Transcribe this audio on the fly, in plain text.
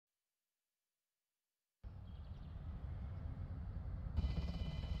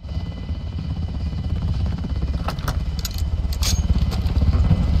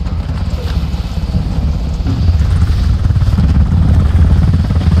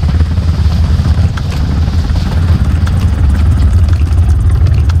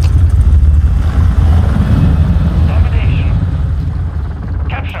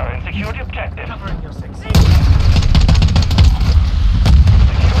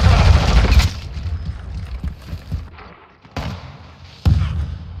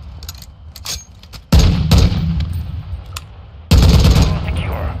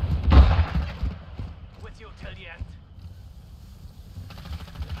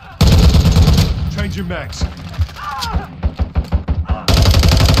Changing mags.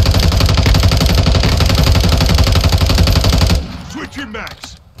 Switching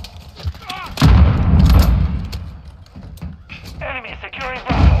mags. Enemy securing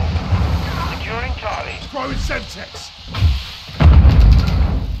Bravo. Securing Charlie. Throwing Semtex.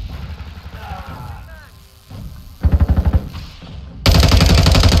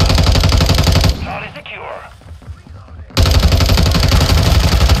 Charlie secure.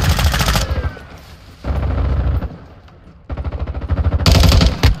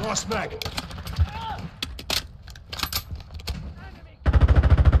 Last mag.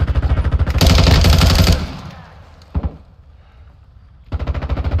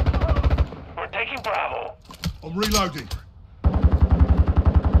 We're taking Bravo. I'm reloading.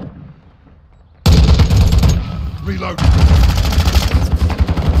 Reloading.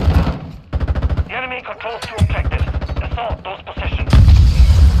 The enemy controls two objectives. Assault those positions.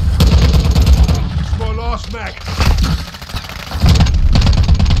 It's my last mag.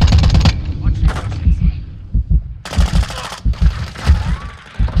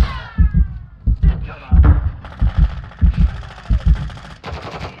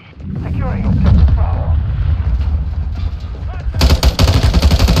 Securing objective Bravo.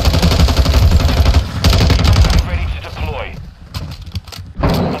 Ready to deploy.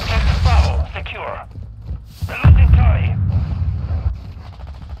 Objective Bravo secure. We're losing Charlie.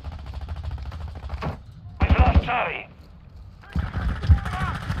 We've lost Charlie.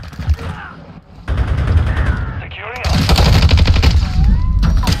 Securing Alpha.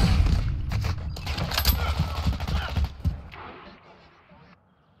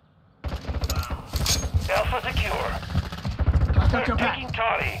 Alpha secure. We're taking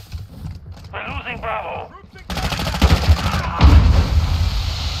Charlie. We're losing Bravo.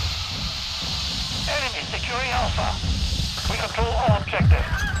 Enemy securing Alpha. We control all objectives.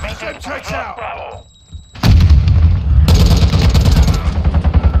 Maintain Semtex out. Bravo.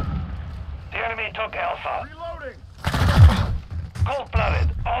 The enemy took Alpha. Reloading. Cold-blooded.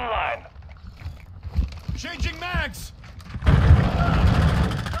 Online. Changing mags.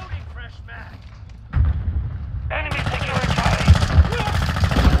 Loading fresh mag. Enemy securing Charlie.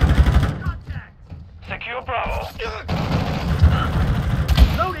 Contact. Secure Bravo.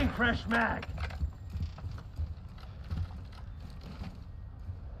 Loading fresh mag.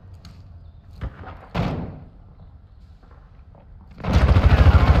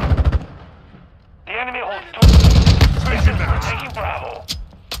 The enemy holds two. Changing mags. Taking Bravo.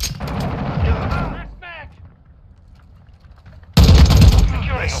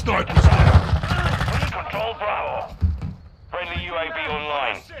 Securing Snipers. objective Bravo. We control Bravo. Friendly UAV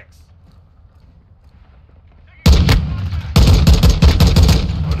online.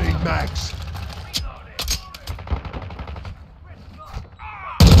 I need mags.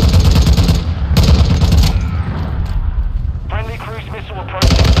 Friendly cruise missile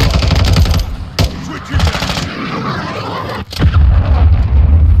approaching. Switching mags.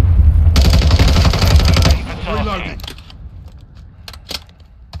 Reloading.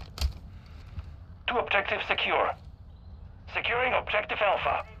 Two objectives secure. Securing objective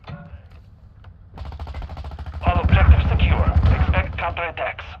Alpha. All objectives secure. Expect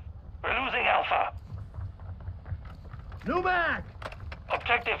counterattacks. We're losing Alpha. New mag.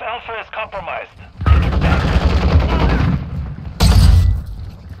 Objective Alpha is compromised.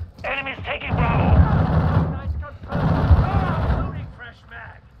 Enemies taking Bravo. Loading fresh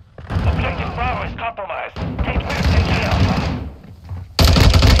mag. Objective Bravo is compromised. Take Alpha.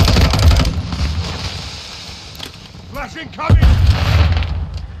 Flash incoming.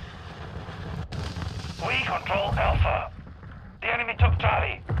 We control Alpha. The enemy took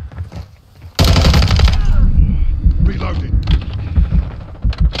Charlie. Reloading.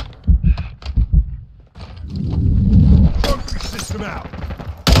 Trophy system out.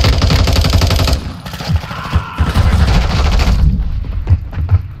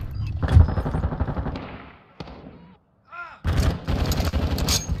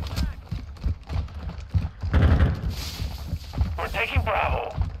 We're taking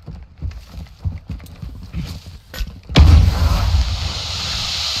Bravo.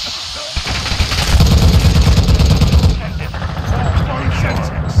 Throwing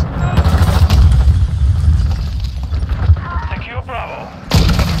Semtex. Secure Bravo.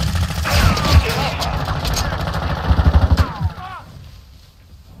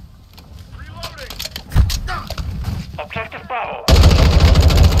 Objective Bravo.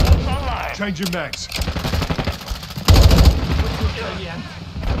 Online. Changing mags.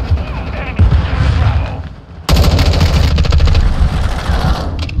 Enemy securing Bravo.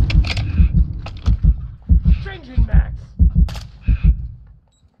 Changing max.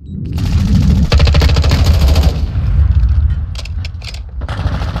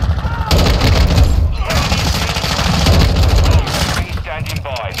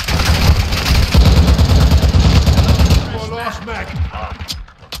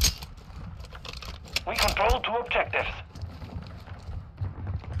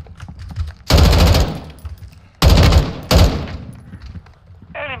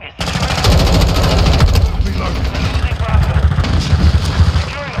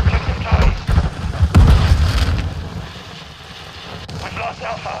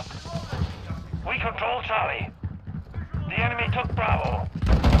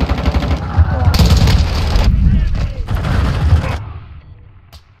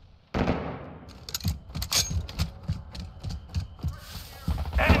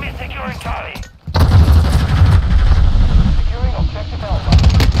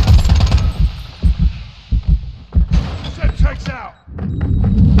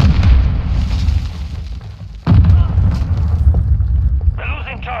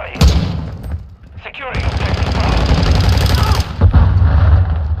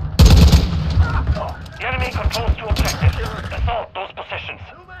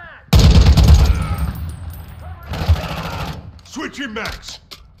 Switching max.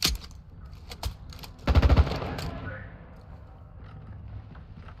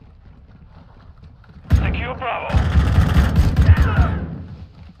 Secure Bravo.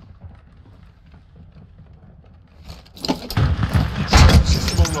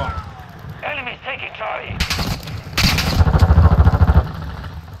 System online. Enemies taking Charlie.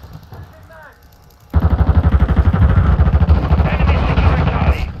 Enemies securing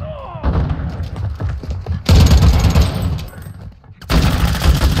Charlie.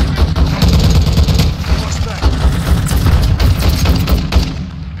 Lost back.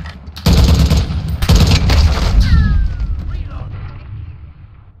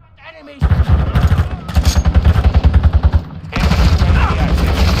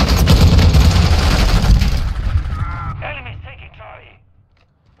 Enemies taking Charlie.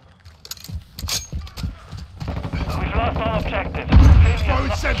 We've lost all objectives. Failure Throwing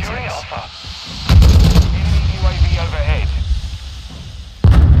not securing sensors. Alpha. Enemy UAV overhead.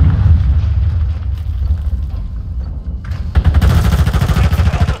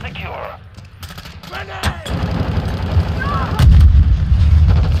 Alpha secure.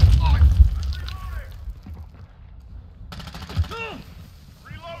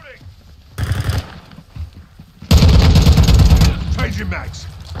 Reloading. Changing max.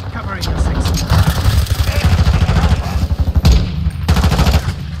 Covering your six.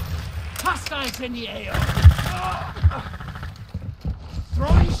 Hostiles in the AO.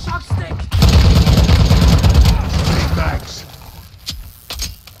 Throwing shock stick. Need max.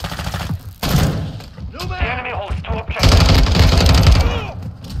 The enemy holds 2 objectives.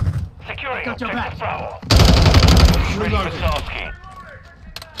 Securing Got your objective back. Bravo. Ready for Reloading. Starsky.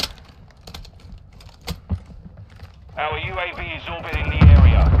 Our UAV is orbiting the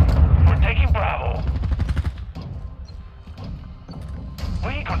area. We're taking Bravo.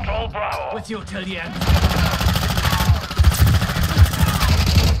 We control Bravo. With you till the end.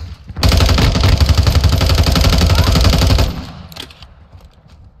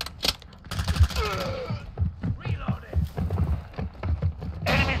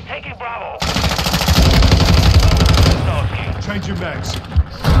 Enemies taking Bravo. Starsky. Changing max.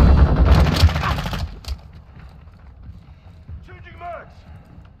 Changing max.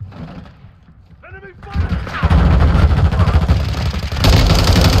 Enemy fire.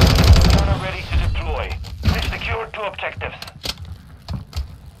 Gunner ready to deploy. We've secured 2 objectives.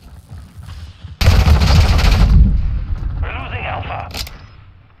 We're losing Alpha.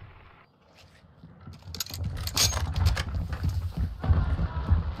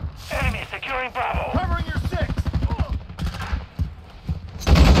 Enemy securing Bravo. Covering your 6.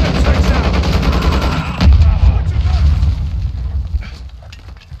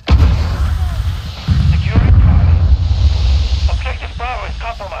 Securing Bravo. Objective Bravo is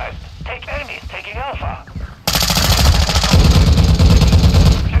compromised. Take enemies taking Alpha.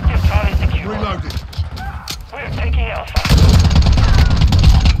 Objective Charlie secure. Reloading. We're taking Alpha.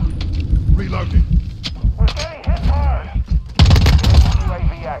 Reloading. We're getting hit hard.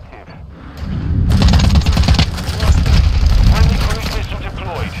 UAV active. Friendly cruise missile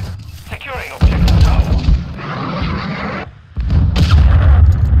deployed. Securing objective Bravo.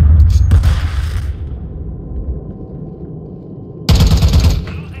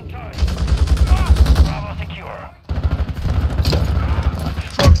 Losing Charlie. Bravo secure.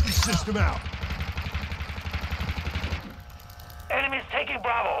 Trophy system out. Enemies taking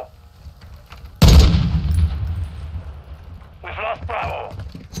Bravo.